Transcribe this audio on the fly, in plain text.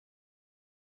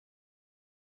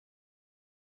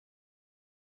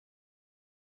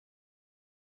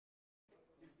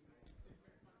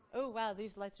Oh, wow,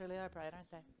 these lights really are bright,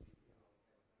 aren't they?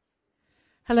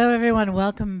 Hello, everyone.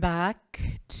 Welcome back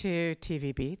to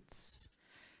TV Beats.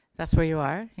 That's where you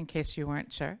are, in case you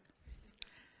weren't sure.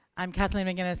 I'm Kathleen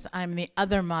McInnis. I'm the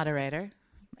other moderator.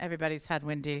 Everybody's had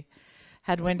Wendy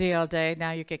all day.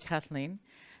 Now you get Kathleen.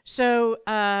 So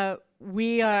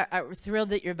we are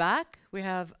thrilled that you're back. We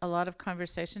have a lot of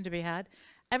conversation to be had.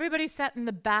 Everybody sat in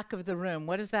the back of the room.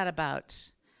 What is that about?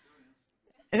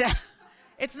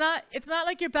 It's not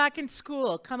like you're back in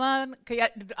school. Come on.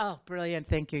 Oh, brilliant.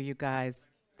 Thank you, you guys.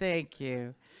 Thank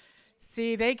you.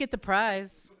 See, they get the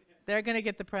prize. They're going to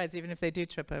get the prize, even if they do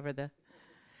trip over the...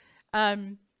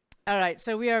 all right,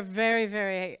 so we are very,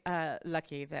 very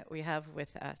lucky that we have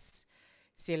with us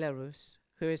Sille Ruus,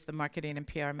 who is the marketing and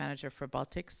PR manager for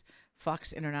Baltics,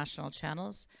 Fox International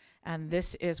Channels. And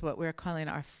this is what we're calling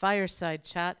our Fireside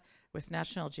chat with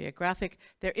National Geographic.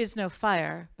 There is no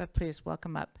fire, but please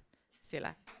welcome up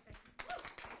Sille.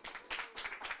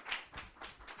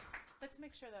 Let's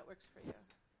make sure that works for you.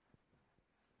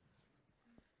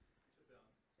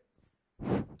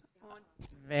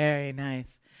 Very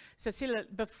nice. So Sille,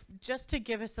 just to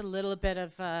give us a little bit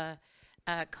of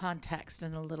context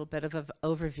and a little bit of an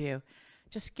overview,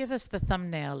 just give us the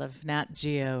thumbnail of Nat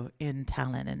Geo in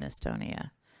Tallinn in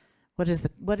Estonia.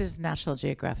 What is National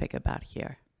Geographic about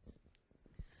here?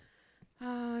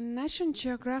 National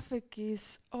Geographic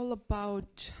is all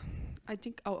about, I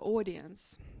think, our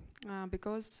audience,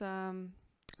 because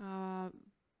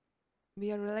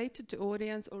we are related to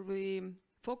audience, or we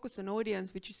focus on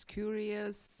audience which is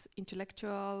curious,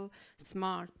 intellectual,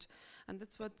 smart, and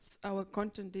that's what our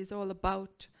content is all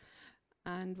about,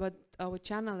 and what our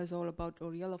channel is all about.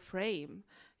 Our yellow frame,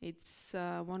 it's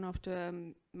one of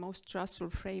the most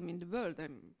trustful frame in the world, I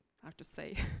have to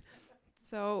say.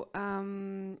 So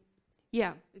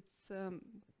yeah, it's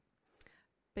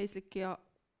basically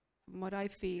what I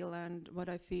feel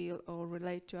or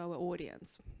relate to our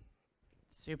audience.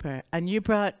 Super. And you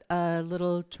brought a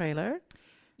little trailer,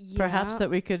 perhaps, that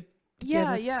we could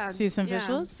see some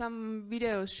visuals? Some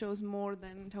videos shows more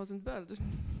than 1,000 birds.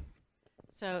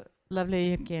 So,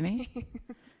 lovely, Evgeny.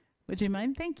 Would you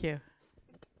mind? Thank you.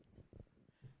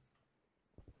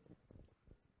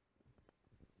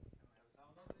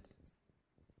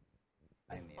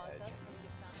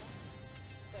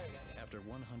 After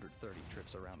 130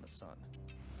 trips around the sun,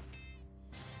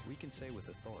 we can say with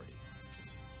authority,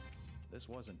 this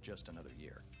wasn't just another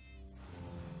year.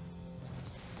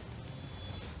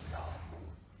 No,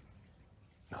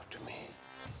 not to me.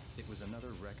 It was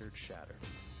another record shattered.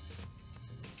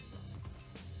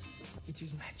 It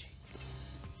is magic.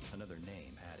 Another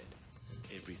name added.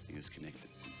 Everything is connected.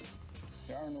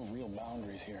 There are no real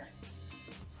boundaries here.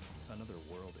 Another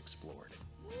world explored.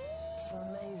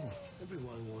 Amazing.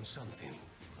 Everyone wants something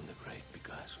from the great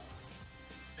Picasso.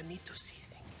 I need to see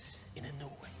things in a new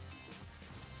way.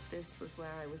 This was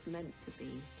where I was meant to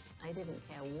be. I didn't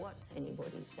care what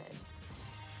anybody said.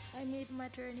 I made my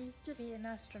journey to be an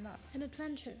astronaut, an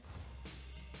adventure.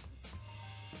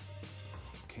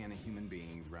 Can a human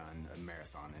being run a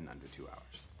marathon in under 2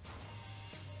 hours?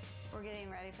 We're getting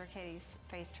ready for Katie's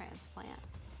face transplant.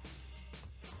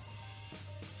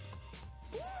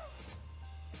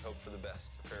 Hope for the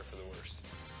best, prepare for the worst.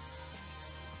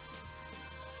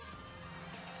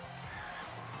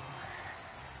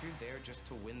 If you're there just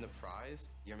to win the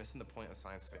prize, you're missing the point of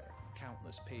science fair.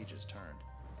 Countless pages turned.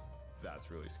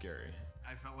 That's really scary.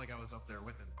 I felt like I was up there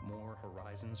with him. More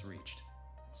horizons reached.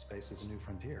 Space is a new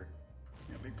frontier.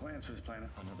 You have big plans for this planet.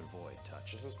 Another void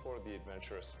touched. This is for the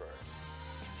adventurous spirit.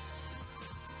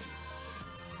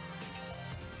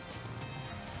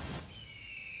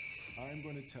 I'm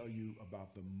going to tell you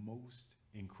about the most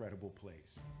incredible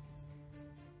place.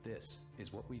 This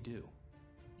is what we do,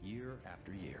 year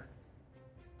after year.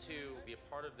 To be a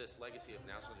part of this legacy of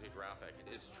National Geographic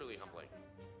is truly humbling.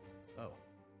 Oh,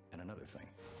 and another thing,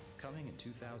 coming in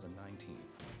 2019.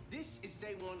 This is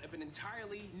day one of an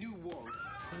entirely new world.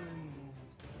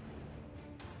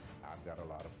 I've got a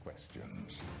lot of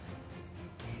questions.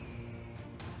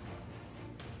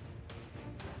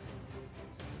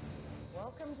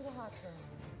 Welcome to the hot zone.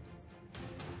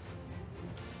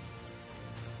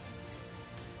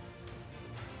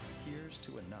 Here's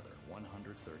to another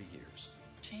 130 years.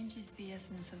 Change is the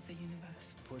essence of the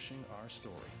universe. Pushing our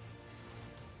story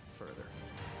further.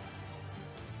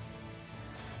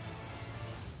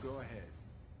 Go ahead,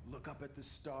 look up at the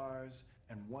stars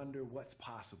and wonder what's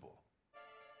possible.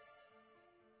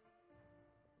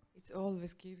 It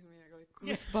always gives me like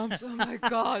goosebumps. Oh my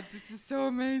God, this is so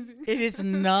amazing. It is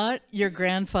not your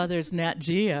grandfather's Nat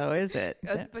Geo, is it?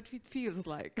 But it feels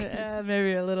like.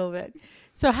 Maybe a little bit.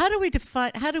 So how do we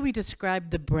describe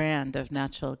the brand of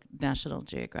National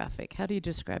Geographic? How do you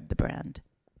describe the brand?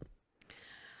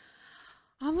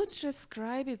 I would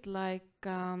describe it like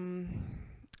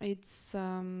it's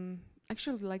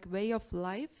actually like way of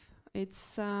life.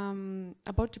 It's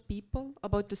about the people,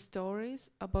 about the stories,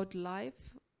 about life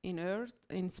in Earth,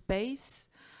 in space,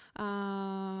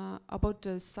 about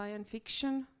the science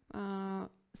fiction,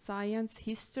 science,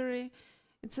 history.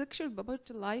 It's actually about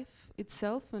the life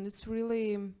itself, and it's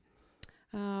really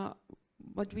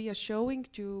what we are showing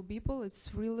to people.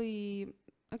 It's really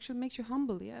actually makes you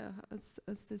humble, yeah, as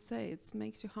they say, it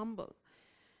makes you humble.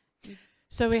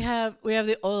 So we have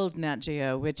the old Nat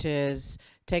Geo, which is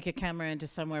take a camera into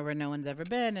somewhere where no one's ever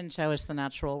been and show us the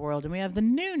natural world. And we have the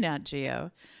new Nat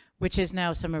Geo, which is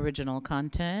now some original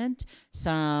content,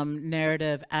 some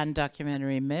narrative and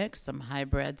documentary mix, some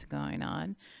hybrids going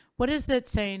on. What is it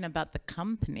saying about the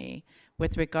company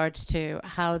with regards to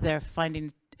how they're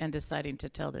finding and deciding to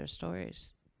tell their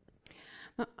stories?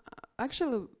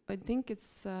 Actually, I think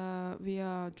it's we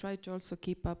are trying to also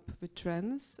keep up with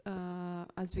trends,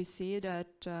 as we see that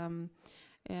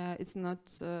it's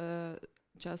not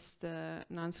just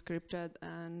non-scripted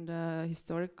and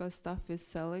historical stuff is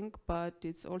selling, but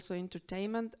it's also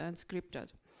entertainment and scripted.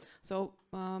 So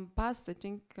past, I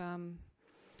think,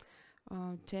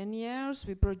 10 years,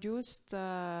 we produced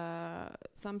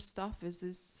some stuff with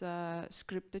these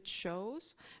scripted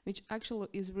shows, which actually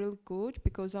is really good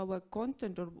because our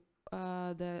content or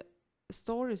the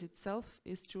stories itself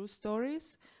is true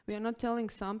stories. We are not telling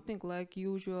something like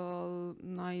usual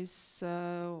nice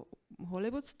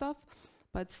Hollywood stuff,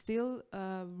 but still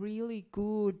really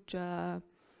good,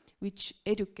 which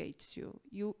educates you.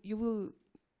 You will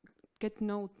get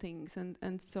know things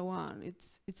and so on.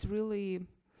 It's really.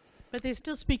 But they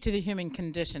still speak to the human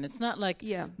condition. It's not like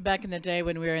back in the day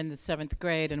when we were in the 7th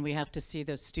grade and we have to see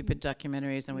those stupid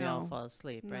documentaries and we all fall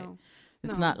asleep, right?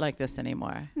 It's not like this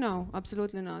anymore. No,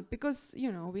 absolutely not. Because,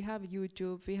 you know, we have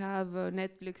YouTube, we have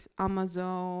Netflix,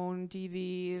 Amazon,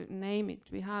 TV, name it.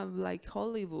 We have like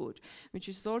Hollywood, which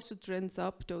is also trends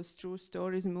up those true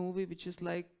stories movie, which is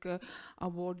like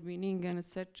award winning and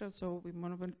etc. So we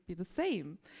want to be the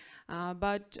same.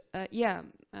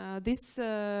 This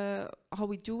how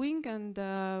we doing, and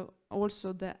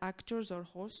also the actors or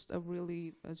hosts are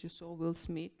really, as you saw, Will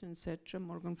Smith and etc.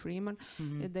 Morgan Freeman.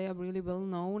 They are really well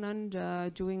known and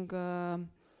doing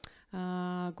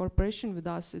cooperation with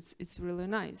us. It's really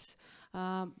nice.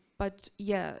 But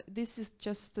yeah, this is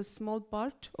just a small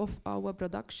part of our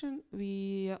production.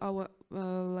 Our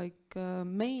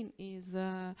main is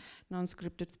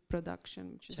non-scripted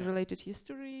production, which is related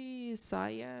history,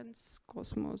 science,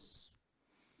 cosmos,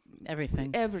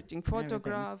 everything,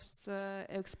 photographs,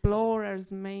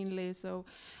 explorers mainly. So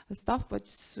stuff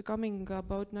that's coming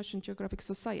about National Geographic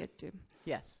Society.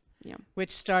 Yes. Yeah.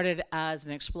 Which started as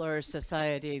an explorers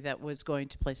society that was going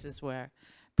to places where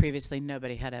previously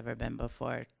nobody had ever been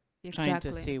before. Trying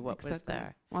to see what was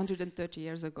there. 130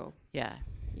 years ago. Yeah.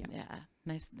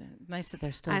 Nice that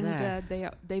they're still there.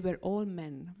 And they were all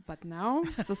men, but now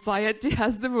society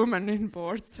has the woman in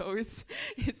board. So it's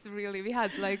really, we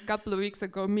had like a couple of weeks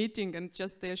ago meeting and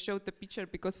just they showed the picture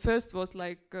because first was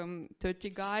like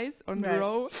 30 guys on the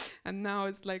row, and now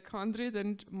it's like 100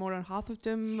 and more than half of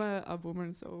them are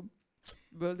women. So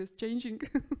world is changing.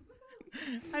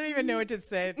 I don't even know what to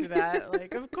say to that.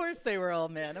 Like, of course they were all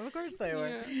men. Of course they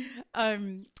were.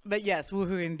 But yes,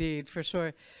 woohoo indeed, for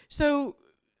sure. So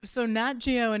Nat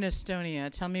Geo in Estonia,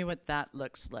 tell me what that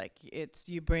looks like.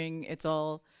 You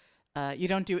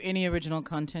don't do any original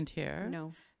content here.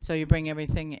 No. So you bring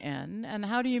everything in. And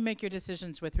how do you make your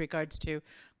decisions with regards to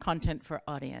content for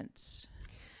audience?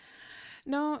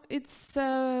 No, it's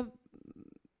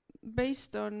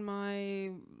based on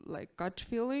my gut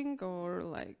feeling or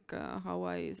how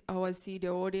I see the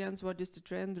audience, what is the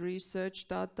trend, research,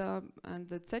 data,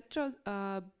 and etc.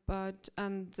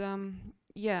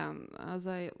 As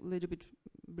I little bit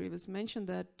previously mentioned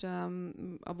that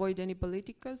avoid any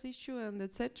political issue and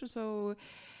etc. So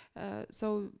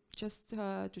just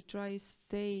to try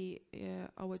stay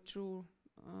our true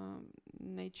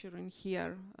nature in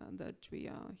here, that we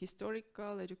are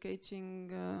historical, educating,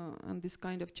 and this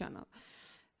kind of channel.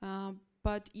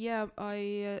 But yeah,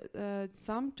 I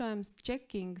sometimes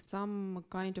checking some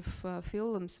kind of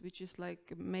films which is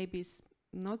maybe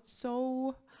not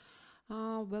so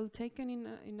well taken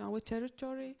in our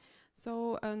territory.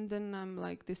 So and then I'm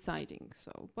deciding.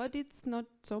 So, but it's not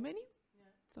so many.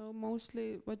 Yeah. So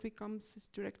mostly what becomes is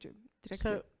directly.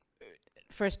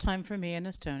 first time for me in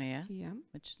Estonia. Yeah.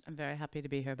 Which I'm very happy to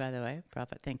be here, by the way.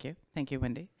 Prophet, thank you. Thank you,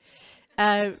 Wendy.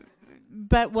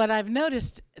 But what I've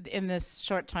noticed in this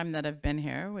short time that I've been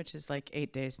here, which is like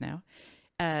 8 days now,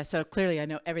 so clearly I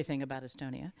know everything about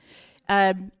Estonia,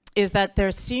 is that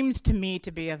there seems to me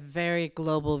to be a very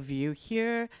global view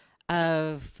here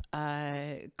of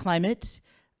climate,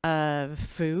 of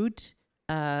food,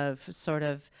 of sort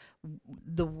of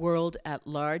the world at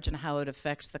large and how it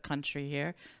affects the country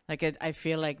here. Like I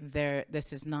feel like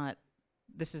this is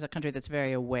a country that's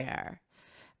very aware.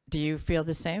 Do you feel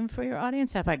the same for your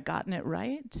audience? Have I gotten it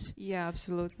right? Yeah,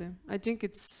 absolutely. I think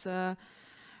it's,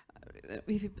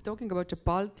 if you're talking about the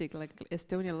Baltic, like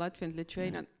Estonia, Latvia and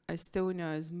Lithuania,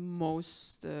 Estonia is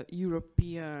most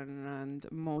European and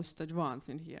most advanced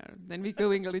in here. Then we're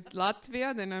going a little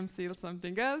Latvia, then I'm still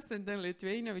something else, and then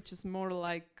Lithuania, which is more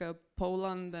like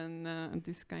Poland and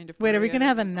this kind of. Wait, are we going to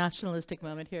have a nationalistic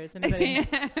moment here? Is anybody?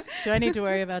 Do I need to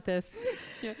worry about this?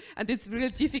 Yeah, and it's really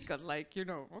difficult. Like, you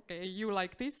know, okay, you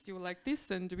like this,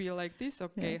 and we like this.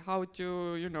 Okay, how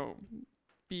to, you know,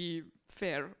 be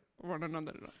fair one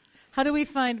another. What do we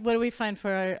find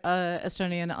for our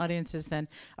Estonian audiences then?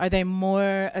 Are they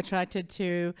more attracted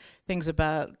to things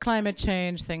about climate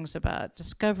change, things about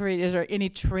discovery? Is there any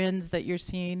trends that you're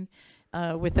seeing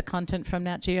with the content from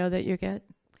Nat Geo that you get?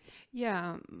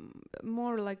 Yeah,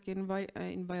 more like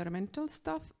environmental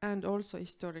stuff and also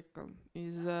historical.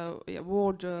 Is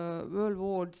World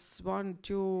Wars 1,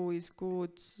 2 is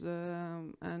good,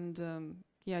 and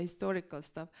historical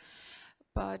stuff.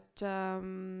 But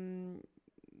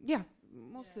yeah,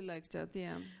 mostly like that.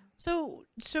 Yeah. So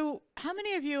how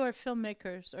many of you are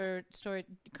filmmakers or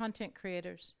content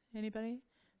creators? Anybody?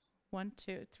 1,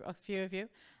 2, a few of you.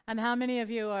 And how many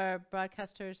of you are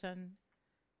broadcasters and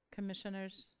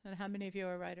commissioners? And how many of you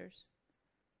are writers?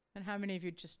 And how many of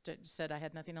you just said I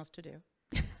had nothing else to do?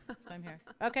 So I'm here.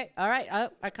 Okay. All right. Oh,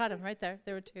 I caught him right there.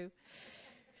 There were 2.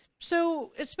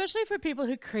 So, especially for people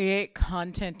who create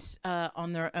content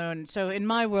on their own. So, in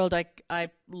my world, I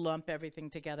lump everything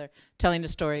together. Telling a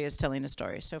story is telling a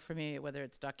story. So, for me, whether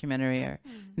it's documentary or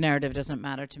narrative doesn't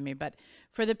matter to me. But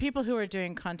for the people who are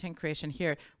doing content creation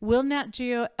here, will Nat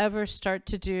Geo ever start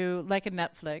to do, like a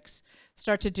Netflix,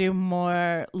 start to do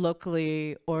more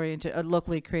locally oriented,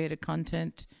 locally created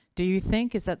content? Do you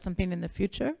think? Is that something in the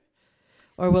future?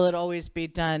 Or will it always be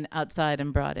done outside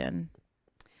and brought in?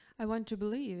 I want to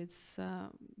believe it's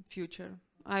future.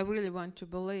 I really want to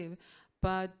believe,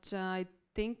 but I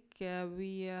think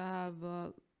we have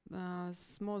a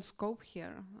small scope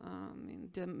here.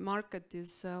 The market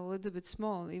is a little bit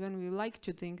small. Even we like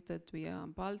to think that we are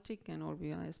Baltic or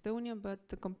we are Estonia, but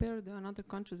compared to another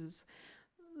countries, is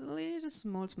a little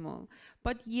small.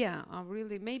 But yeah,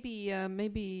 really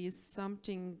maybe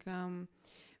something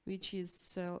which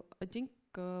is I think.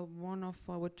 One of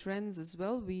our trends as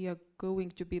well, we are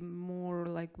going to be more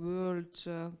like world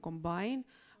combined.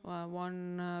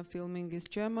 One filming is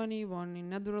Germany, one in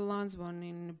Netherlands, one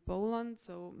in Poland.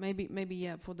 So maybe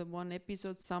yeah, for the one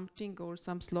episode something or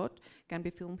some slot can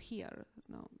be filmed here.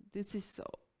 No, this is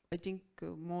I think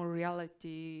more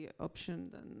reality option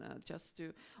than just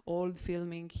to all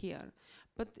filming here.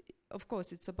 But of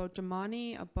course it's about the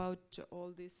money, about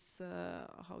all this,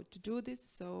 how to do this.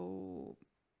 So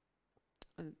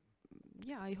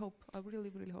yeah, I hope. I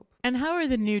really hope. And how are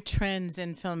the new trends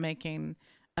in filmmaking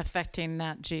affecting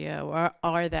Nat Geo? Or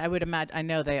are they? I would imagine. I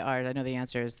know they are. I know the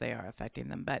answer is they are affecting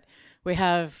them. But we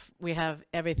have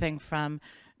everything from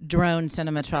drone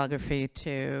cinematography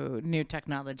to new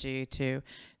technology to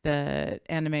the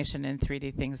animation and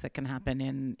 3D things that can happen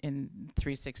in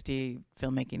 360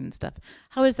 filmmaking and stuff.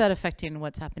 How is that affecting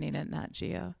what's happening at Nat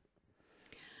Geo?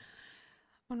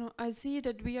 Oh no, I see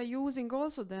that we are using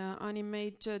also the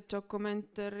animated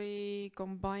documentary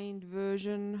combined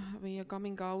version. We are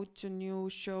coming out a new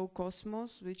show,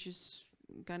 Cosmos, which is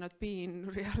cannot be in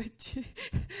reality,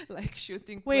 like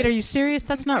shooting. Wait, are you serious?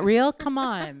 That's not real? Come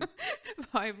on.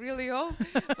 I really hope.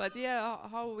 But yeah,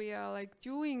 how we are like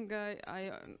doing,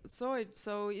 I saw it.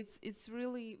 So it's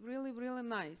really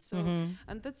nice. So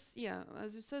and that's, yeah,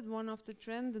 as you said, one of the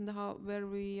trends and where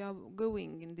we are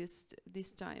going in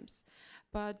these times.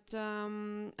 But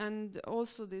and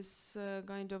also this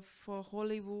kind of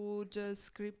Hollywood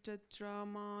scripted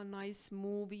drama, nice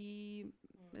movie,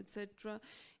 etc.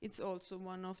 It's also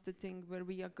one of the things where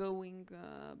we are going.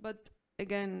 But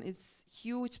again, it's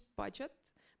huge budget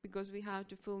because we have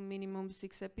to film minimum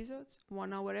 6 episodes,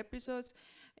 1 hour episodes.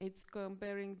 It's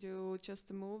comparing to just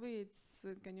a movie. It's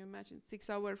can you imagine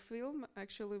 6-hour film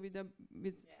actually with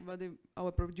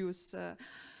our producer.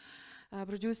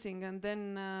 producing, and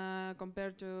then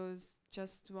compared to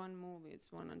just one movie, it's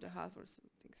 1.5 or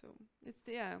something. So it's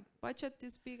budget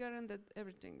is bigger and that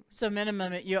everything. So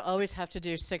minimum, you always have to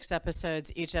do 6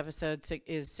 episodes. Each episode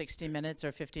is 60 minutes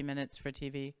or 50 minutes for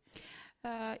TV.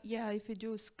 If you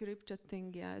do scripted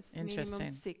thing, it's minimum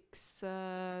 6.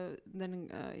 Then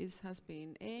it has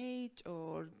been 8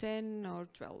 or 10 or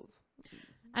 12.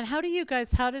 And how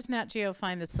does Nat Geo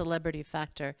find the celebrity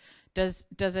factor? Is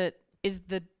the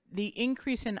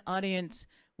increase in audience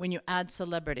when you add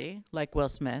celebrity, like Will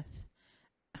Smith?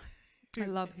 I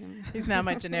love him. He's now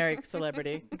my generic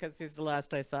celebrity because he's the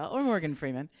last I saw, or Morgan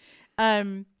Freeman.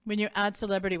 When you add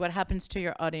celebrity, what happens to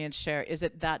your audience share? Is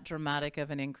it that dramatic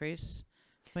of an increase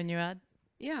when you add?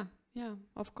 Yeah,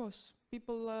 of course.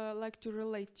 People like to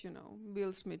relate,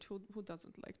 Will Smith. Who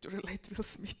doesn't like to relate Will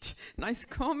Smith? Nice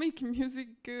comic, music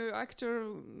actor,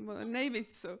 name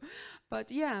it. So,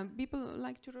 but yeah, people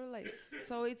like to relate.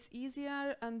 So it's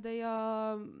easier, and they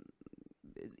are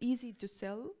easy to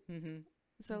sell.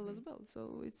 Sell as well.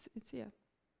 So it's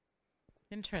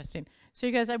Interesting. So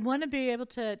you guys, I want to be able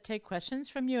to take questions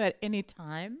from you at any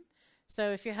time.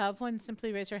 So if you have one,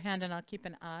 simply raise your hand and I'll keep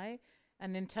an eye.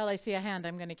 And until I see a hand,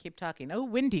 I'm going to keep talking. Oh,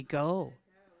 Wendy, go.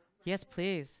 Yes,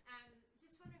 please.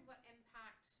 Just wondering what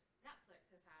impact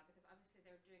Netflix has had, because obviously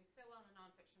they're doing so well in the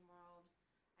nonfiction world,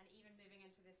 and even moving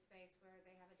into this space where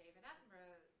they have a David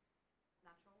Attenborough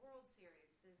Natural World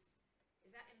series. Is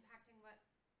that impacting what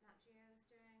Nat Geo is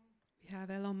doing? We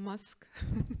have Elon Musk.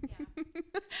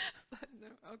 But no,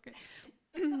 okay.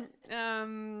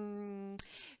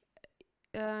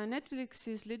 Netflix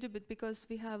is little bit because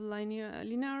we have linear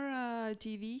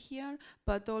TV here,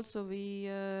 but also we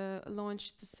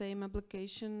launched the same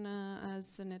application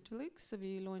as Netflix. So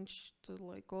we launched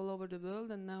like all over the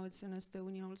world, and now it's in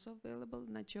Estonia also available,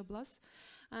 Nat Geo Plus,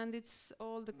 and it's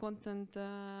all the content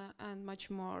and much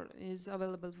more is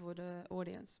available for the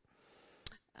audience.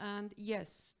 And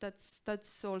yes,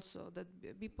 that's also that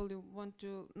people who want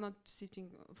to not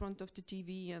sitting in front of the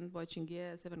TV and watching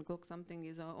 7 o'clock something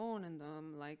is our own and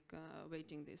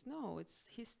waiting this. No, it's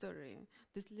history.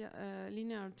 This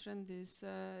linear trend is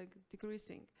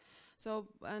decreasing. So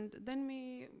and then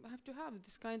we have to have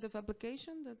this kind of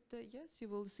application that yes, you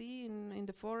will see in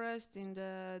the forest, in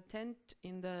the tent,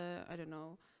 in the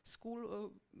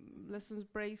school lessons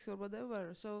breaks or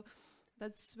whatever. So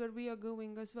that's where we are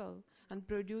going as well, and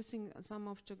producing some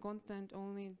of the content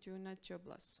only to Nat Geo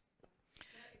Plus.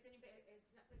 Is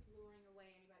Netflix luring away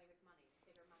anybody with money,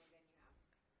 bigger money than you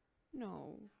have?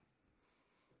 No.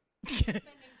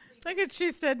 Look at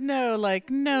she said no,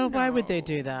 no, why would they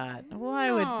do that?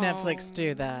 Why would Netflix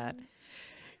do that?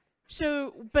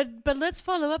 So, but let's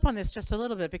follow up on this just a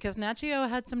little bit, because Nat Geo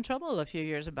had some trouble a few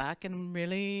years back and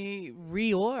really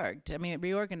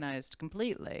reorganized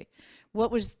completely.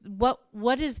 What would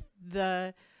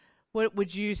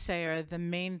you say are the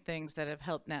main things that have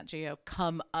helped Nat Geo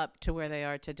come up to where they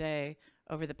are today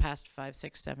over the past 5,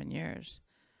 6, 7 years?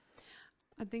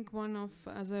 I think one of,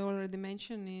 as I already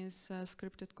mentioned, is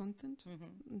scripted content,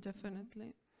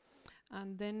 definitely.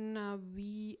 And then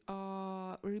we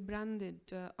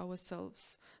rebranded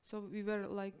ourselves. So we were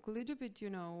like a little bit,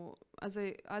 as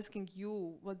I asking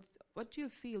you, what do you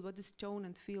feel? What is tone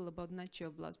and feel about Nat Geo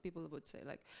Plus? People would say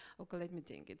like, okay, let me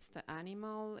think. It's the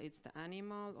animal.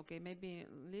 Okay, maybe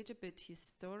a little bit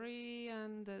history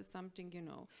and something,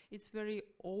 It's very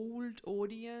old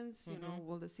audience,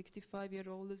 all the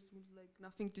 65-year-olds with like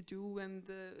nothing to do and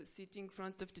sitting in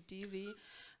front of the TV.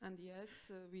 And yes,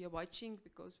 we are watching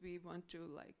because we want to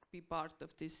like be part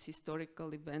of these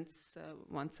historical events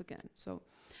once again. So,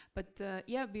 but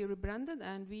we rebranded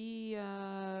and we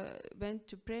went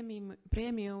to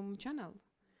premium channel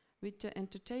with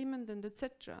entertainment and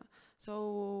etc.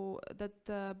 So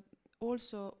that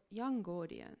also young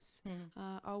audience,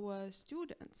 our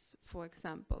students, for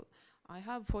example. I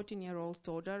have 14-year-old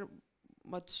daughter.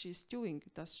 What she's doing?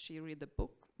 Does she read a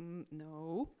book?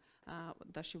 No.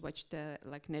 Does she watch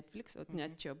like Netflix or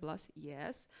Nat Geo Plus?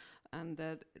 Yes. And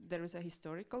there is a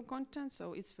historical content,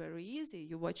 so it's very easy.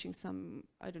 You're watching some,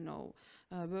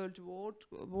 World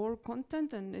War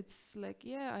content, and it's like,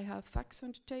 I have facts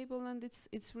on the table, and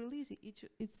it's really easy.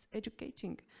 It's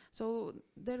educating. So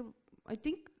I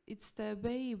think it's the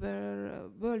way where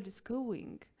world is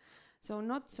going. So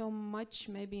not so much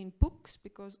maybe in books,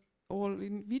 because all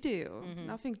in video,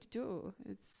 nothing to do.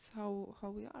 It's how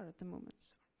we are at the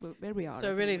moment. Where we are.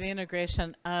 So really the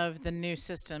integration of the new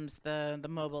systems, the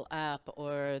mobile app,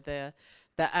 or the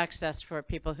access for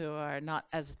people who are not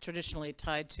as traditionally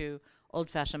tied to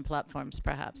old-fashioned platforms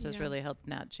perhaps has really helped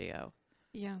Nat Geo.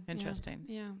 Yeah. Interesting.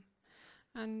 Yeah.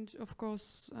 And of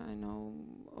course, I know,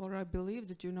 or I believe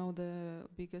that you know the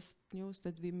biggest news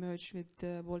that we merged with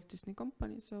the Walt Disney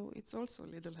Company, so it's also a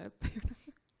little happy.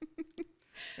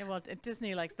 Yeah, well,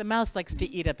 Disney likes, the mouse likes to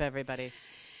eat up everybody.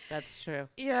 That's true.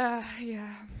 Yeah,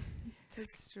 yeah,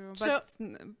 that's true. So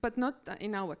But not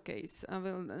in our case.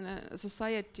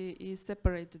 Society is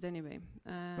separated anyway,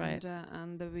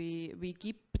 and we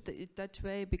keep it that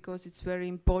way because it's very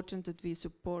important that we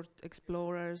support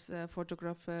explorers,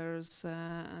 photographers,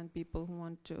 and people who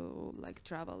want to like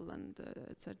travel and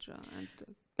etc.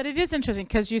 But it is interesting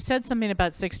because you said something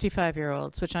about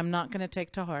 65-year-olds, which I'm not going to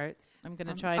take to heart. I'm going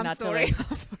to try not to.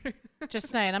 I'm sorry. Just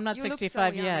saying, I'm not You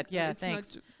 65 look so yet. young, Yeah, it's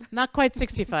thanks. Not quite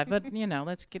 65, but you know,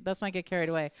 let's not get carried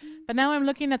away. But now I'm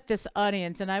looking at this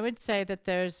audience, and I would say that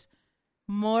there's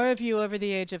more of you over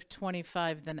the age of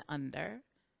 25 than under.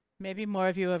 Maybe more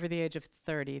of you over the age of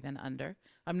 30 than under.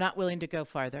 I'm not willing to go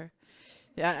farther.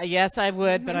 Yes, I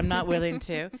would, but I'm not willing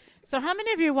to. So how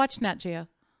many of you watch Nat Geo?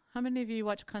 How many of you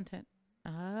watch content?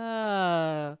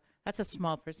 Oh, that's a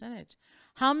small percentage.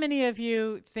 How many of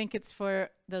you think it's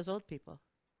for those old people?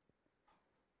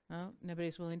 Oh,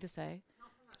 nobody's willing to say.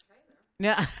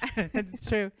 Yeah, it's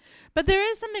true. But there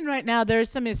is something right now. There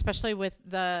is something, especially with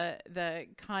the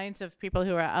kinds of people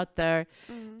who are out there,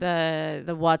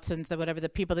 the Watsons, the whatever, the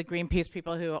people, the Greenpeace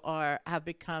people who have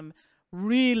become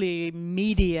really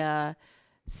media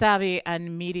savvy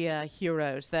and media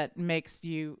heroes that makes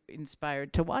you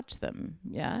inspired to watch them.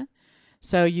 Yeah.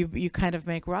 So you kind of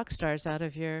make rock stars out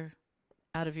of your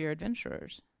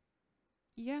adventurers.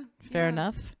 Yeah. Fair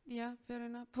enough. Yeah, fair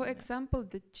enough. For example,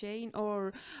 the Jane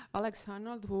or Alex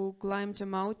Honnold, who climbed a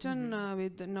mountain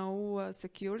with no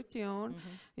security on,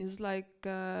 is like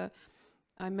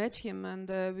I met him and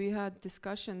we had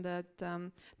discussion that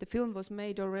the film was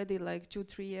made already like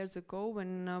 2-3 years ago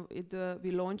when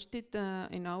we launched it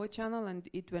in our channel and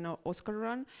it went an Oscar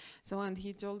run. So and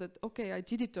he told that, okay, I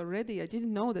did it already. I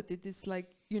didn't know that it is like,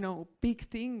 you know, big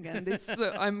thing and it's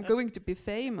I'm going to be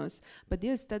famous. But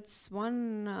yes, that's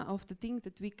one of the things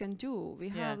that we can do. We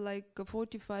have like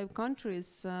 45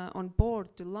 countries on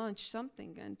board to launch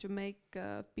something and to make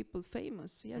people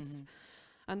famous. Yes.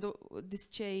 And this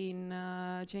Jane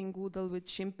Goodall with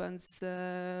chimpanzees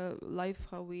life,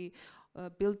 how we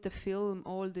built the film,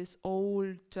 all these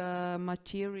old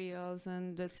materials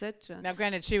and etc. Now,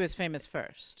 granted, she was famous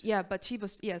first. Yeah, but she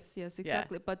was, yes,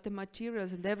 exactly. Yeah. But the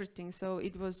materials and everything, so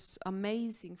it was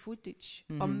amazing footage,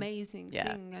 amazing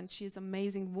thing, and she's an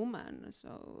amazing woman.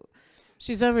 So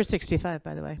she's over 65,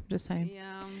 by the way. Just saying.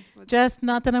 Yeah. Just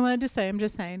not that I wanted to say. I'm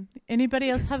just saying. Anybody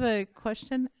else have a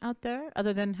question out there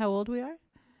other than how old we are?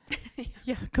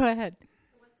 Yeah, go ahead. So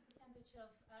what's the percentage of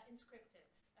unscripted,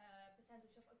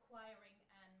 percentage of acquiring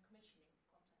and commissioning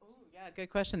content? Oh, yeah, good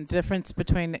question. Difference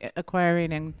between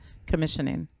acquiring and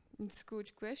commissioning. It's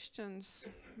good questions.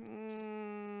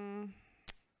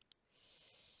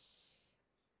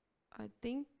 I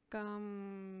think our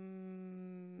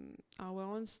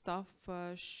own stuff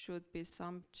should be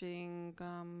something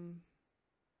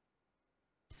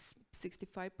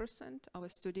 65% our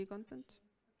studio content.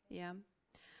 Yeah.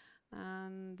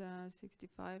 And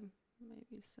 65,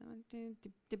 maybe 70,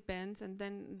 depends, and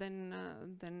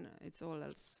then it's all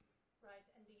else. Right,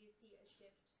 and do you see a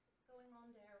shift going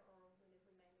on there, or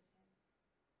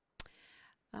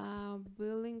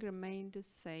will it remain the same? Will it remain the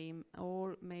same,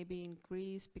 or maybe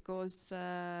increase? Because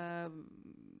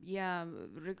yeah,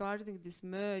 regarding this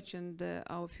merge and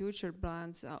our future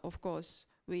plans, of course.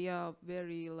 We are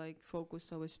very like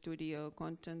focused our studio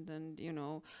content and, you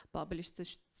know, publish the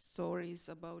stories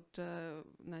about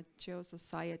Nat Geo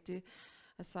society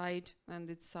aside, and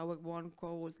it's our one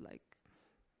goal. Like,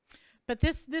 but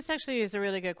this actually is a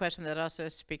really good question that also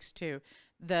speaks to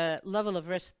the level of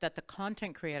risk that the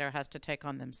content creator has to take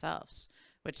on themselves,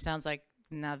 which sounds like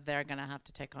now they're going to have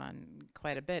to take on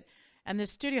quite a bit. And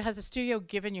has the studio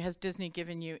given you, has Disney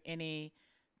given you any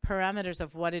parameters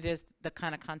of what it is, the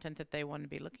kind of content that they want to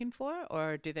be looking for,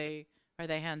 or are they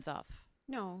hands off?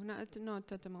 No, not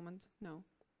at the moment. No.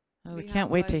 Oh, we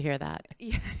can't wait to hear that.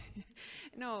 Yeah.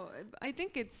 No, I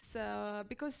think it's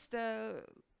because to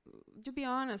be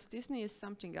honest, Disney is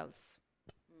something else.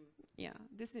 Yeah,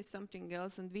 Disney is something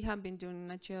else, and we have been doing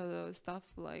natural stuff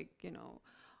like, you know,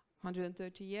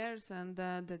 130 years and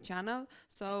the channel,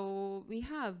 so we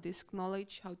have this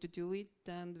knowledge how to do it,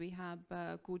 and we have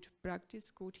good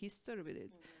practice, good history with it.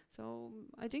 So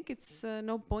I think it's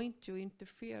no point to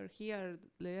interfere here,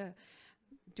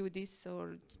 do this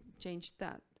or change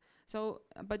that. So,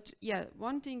 but yeah,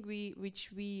 one thing which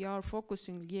we are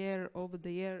focusing year over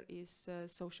the year is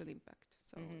social impact.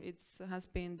 So it has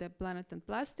been the Planet and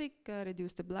Plastic,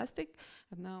 Reduce the Plastic,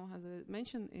 and now, as I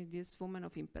mentioned, it is Woman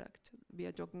of Impact. We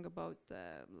are talking about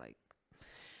like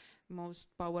most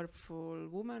powerful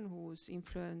woman whose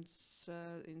influence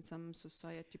in some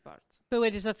society parts. But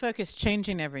wait, is the focus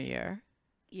changing every year?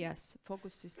 Yes,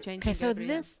 focus is changing. Okay, so every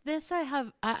year.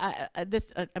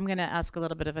 I'm going to ask a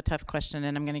little bit of a tough question,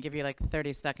 and I'm going to give you like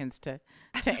 30 seconds to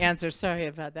answer. Sorry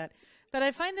about that. But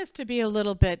I find this to be a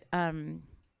little bit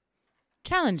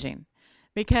challenging,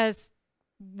 because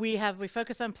we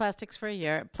focus on plastics for a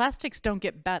year. Plastics don't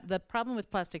get better. The problem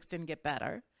with plastics didn't get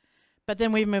better. But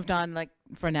then we've moved on, like,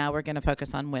 for now, we're going to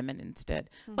focus on women instead.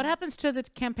 What happens to the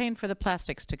campaign for the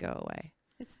plastics to go away?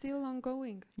 It's still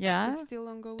ongoing. Yeah? It's still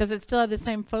ongoing. Does it still have the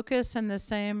same focus and the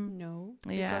same? No.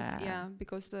 Yeah.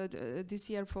 Because this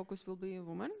year focus will be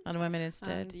women. On women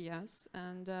instead. And yes.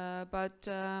 And but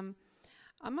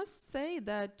I must say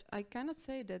that I cannot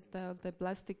say that the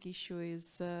plastic issue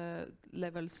is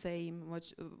level same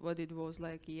what it was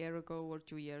like a year ago or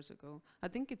 2 years ago. I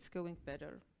think it's going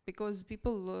better. Because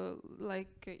people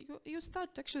you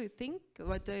start to actually think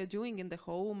what they're doing in the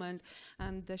home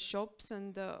and the shops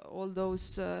and all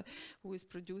those who is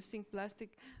producing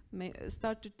plastic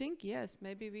start to think, yes,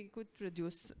 maybe we could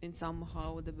reduce in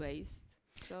somehow the waste.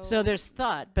 So there's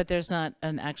thought, but there's not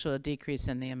an actual decrease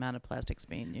in the amount of plastics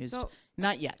being used.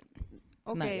 Not yet.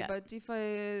 Okay, not yet. But if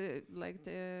I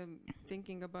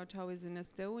thinking about how is in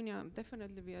Estonia,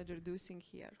 definitely we are reducing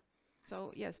here.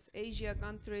 So yes, Asia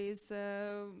countries,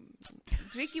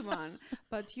 tricky one,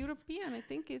 but European, I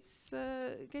think it's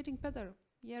getting better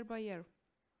year by year.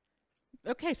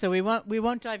 Okay, so we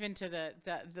won't dive into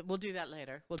we'll do that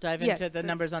later. We'll dive into the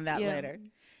numbers on that later.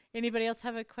 Anybody else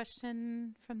have a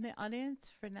question from the audience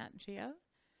for Nat Geo?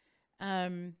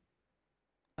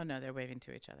 Oh no, they're waving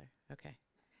to each other. Okay.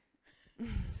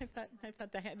 I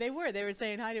thought they were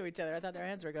saying hi to each other. I thought their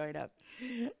hands were going up.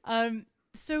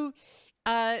 So.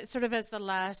 Sort of as the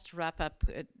last wrap up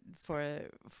for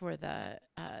the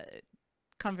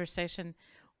conversation,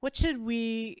 what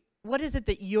is it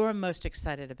that you're most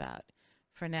excited about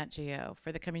for Nat Geo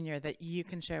for the coming year that you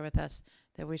can share with us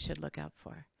that we should look out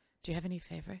for? Do you have any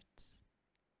favorites?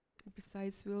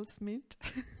 Besides Will Smith.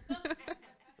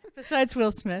 Besides Will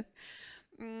Smith.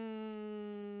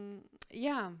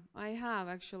 Yeah, I have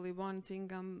actually one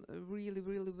thing I'm really,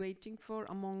 really waiting for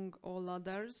among all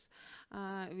others,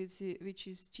 which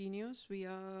is Genius. We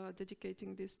are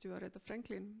dedicating this to Aretha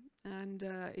Franklin, and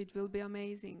it will be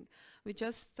amazing. We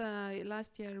just,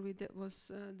 last year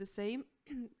was the same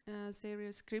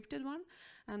series, scripted one,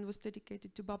 and was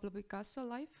dedicated to Pablo Picasso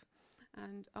life.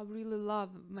 And I really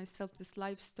love myself these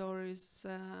life stories.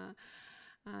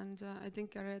 And I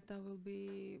think Aretha will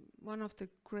be one of the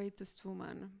greatest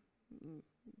women,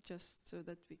 just so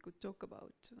that we could talk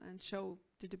about and show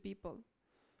to the people.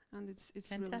 And it's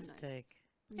fantastic.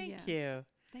 Really nice. Thank you.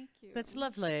 Thank you. That's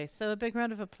lovely. So a big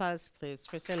round of applause, please,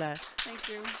 for Sille. Thank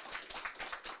you.